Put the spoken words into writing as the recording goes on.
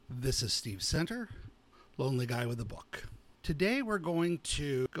This is Steve Center, Lonely Guy with a Book. Today we're going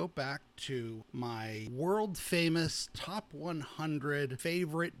to go back to my world-famous top 100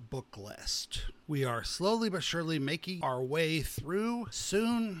 favorite book list. We are slowly but surely making our way through.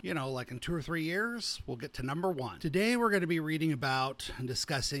 Soon, like in 2 or 3 years, we'll get to number 1. Today we're going to be reading about and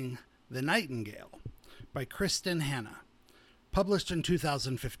discussing The Nightingale by Kristen Hanna, published in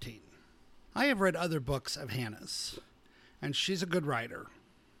 2015. I have read other books of Hanna's, and she's a good writer.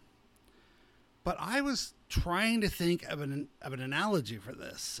 But I was trying to think of an analogy for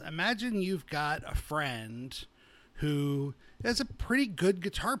this. Imagine you've got a friend who is a pretty good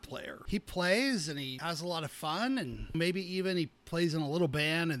guitar player. He plays and he has a lot of fun, and maybe even he plays in a little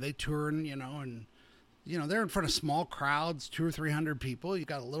band and they tour and they're in front of small crowds, 200 or 300 people. You've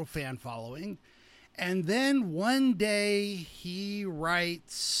got a little fan following. And then one day he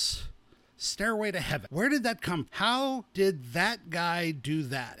writes Stairway to Heaven. Where did that come from? How did that guy do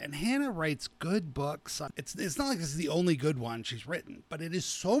that? And Hanna writes good books. It's not like this is the only good one she's written, but it is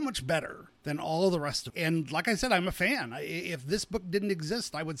so much better than all the rest of it. And like I said, I'm a fan. If this book didn't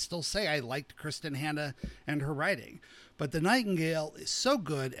exist, I would still say I liked Kristen Hanna and her writing. But The Nightingale is so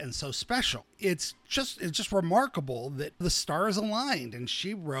good and so special. It's just remarkable that the stars aligned and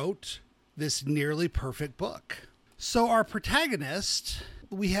she wrote this nearly perfect book. So our protagonist,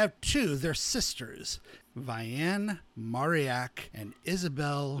 we have two. They're sisters, Vianne Marillac and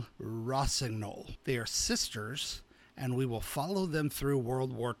Isabelle Rossignol. They are sisters, and we will follow them through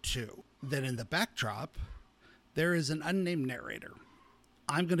World War II. Then in the backdrop, there is an unnamed narrator.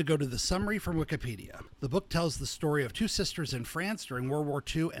 I'm going to go to the summary from Wikipedia. The book tells the story of two sisters in France during World War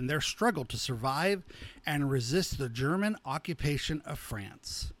II and their struggle to survive and resist the German occupation of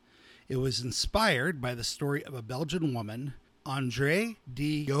France. It was inspired by the story of a Belgian woman, André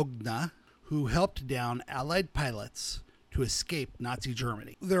de Jongna, who helped down Allied pilots to escape Nazi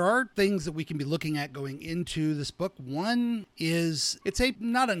Germany. There are things that we can be looking at going into this book. One is, it's a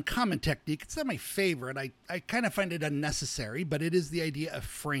not uncommon technique. It's not my favorite. I kind of find it unnecessary, but it is the idea of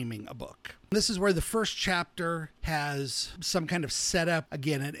framing a book. This is where the first chapter has some kind of setup.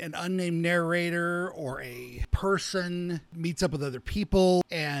 Again, an unnamed narrator or a person meets up with other people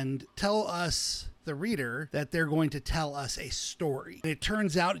and tell us, the reader, that they're going to tell us a story. And it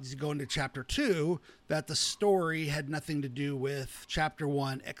turns out, as you go into chapter 2, that the story had nothing to do with chapter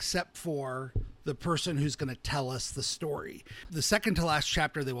 1 except for the person who's going to tell us the story. The second to last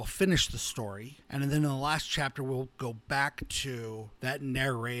chapter, they will finish the story. And then in the last chapter, we'll go back to that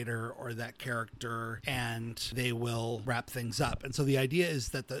narrator or that character and they will wrap things up. And so the idea is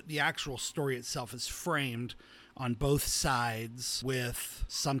that the actual story itself is framed on both sides with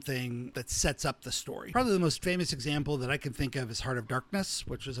something that sets up the story. Probably the most famous example that I can think of is Heart of Darkness,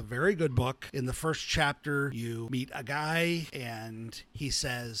 which is a very good book. In the first chapter, you meet a guy and he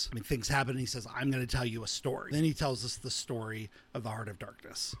says, things happen and he says, I'm going to tell you a story. Then he tells us the story of the Heart of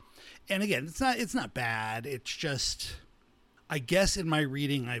Darkness. And again, it's not bad. It's just, I guess in my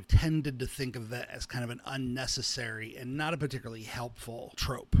reading, I've tended to think of that as kind of an unnecessary and not a particularly helpful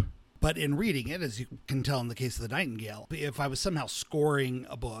trope. But in reading it, as you can tell in the case of The Nightingale, if I was somehow scoring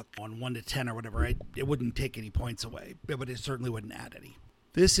a book on 1 to 10 or whatever, it wouldn't take any points away, but it certainly wouldn't add any.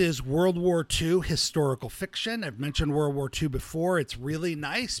 This is World War II historical fiction. I've mentioned World War II before. It's really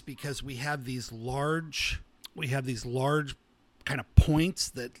nice because we have these large kind of points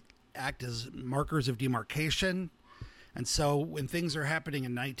that act as markers of demarcation. And so when things are happening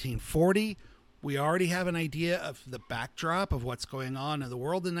in 1940, we already have an idea of the backdrop of what's going on in the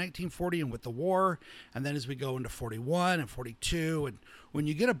world in 1940 and with the war. And then as we go into 41 and 42, and when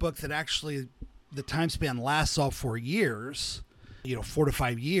you get a book that actually the time span lasts all 4 years, 4 to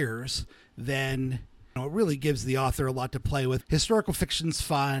 5 years, then it really gives the author a lot to play with. Historical fiction's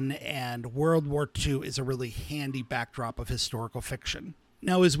fun, and World War II is a really handy backdrop of historical fiction.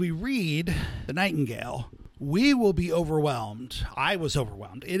 Now, as we read The Nightingale, we will be overwhelmed. I was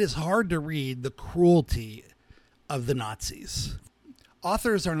overwhelmed. It is hard to read the cruelty of the Nazis.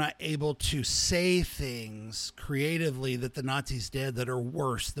 Authors are not able to say things creatively that the Nazis did that are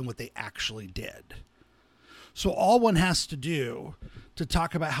worse than what they actually did. So all one has to do to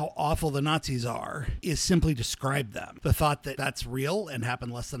talk about how awful the Nazis are is simply describe them. The thought that that's real and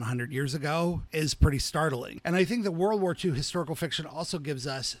happened less than 100 years ago is pretty startling. And I think that World War II historical fiction also gives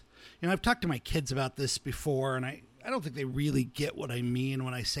us, I've talked to my kids about this before, and I don't think they really get what I mean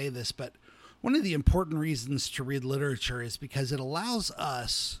when I say this, but one of the important reasons to read literature is because it allows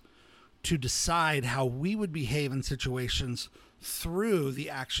us to decide how we would behave in situations through the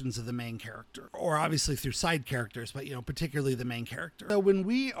actions of the main character, or obviously through side characters, but particularly the main character. So when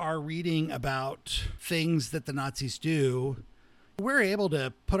we are reading about things that the Nazis do, We're able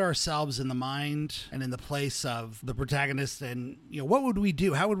to put ourselves in the mind and in the place of the protagonist and, what would we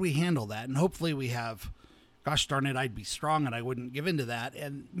do? How would we handle that? And hopefully we have, gosh darn it, I'd be strong and I wouldn't give into that.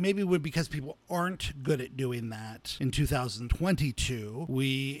 And maybe because people aren't good at doing that in 2022,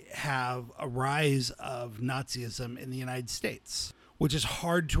 we have a rise of Nazism in the United States, which is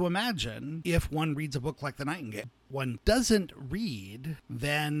hard to imagine if one reads a book like The Nightingale. One doesn't read,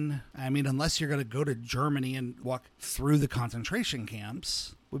 then, unless you're going to go to Germany and walk through the concentration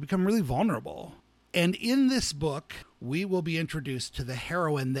camps, we become really vulnerable. And in this book, we will be introduced to the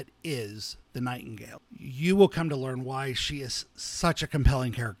heroine that is the Nightingale. You will come to learn why she is such a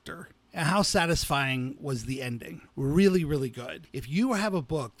compelling character. And how satisfying was the ending? Really, really good. If you have a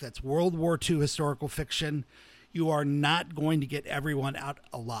book that's World War II historical fiction, you are not going to get everyone out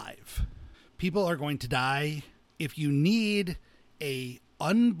alive. People are going to die. If you need a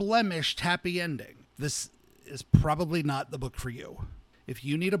unblemished happy ending, this is probably not the book for you. If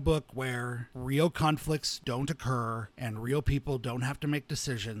you need a book where real conflicts don't occur and real people don't have to make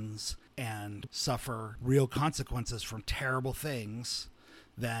decisions and suffer real consequences from terrible things,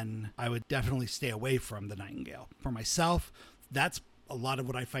 then I would definitely stay away from The Nightingale. For myself, that's a lot of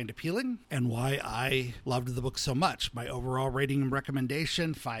what I find appealing and why I loved the book so much. My overall rating and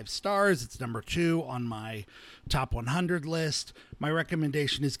recommendation, 5 stars. It's number 2 on my top 100 list. My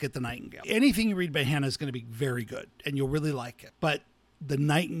recommendation is get The Nightingale. Anything you read by Hannah is going to be very good and you'll really like it. But The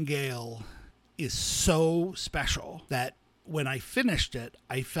Nightingale is so special that when I finished it,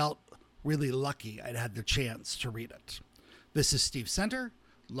 I felt really lucky I'd had the chance to read it. This is Steve Center,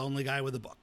 Lonely Guy with a Book.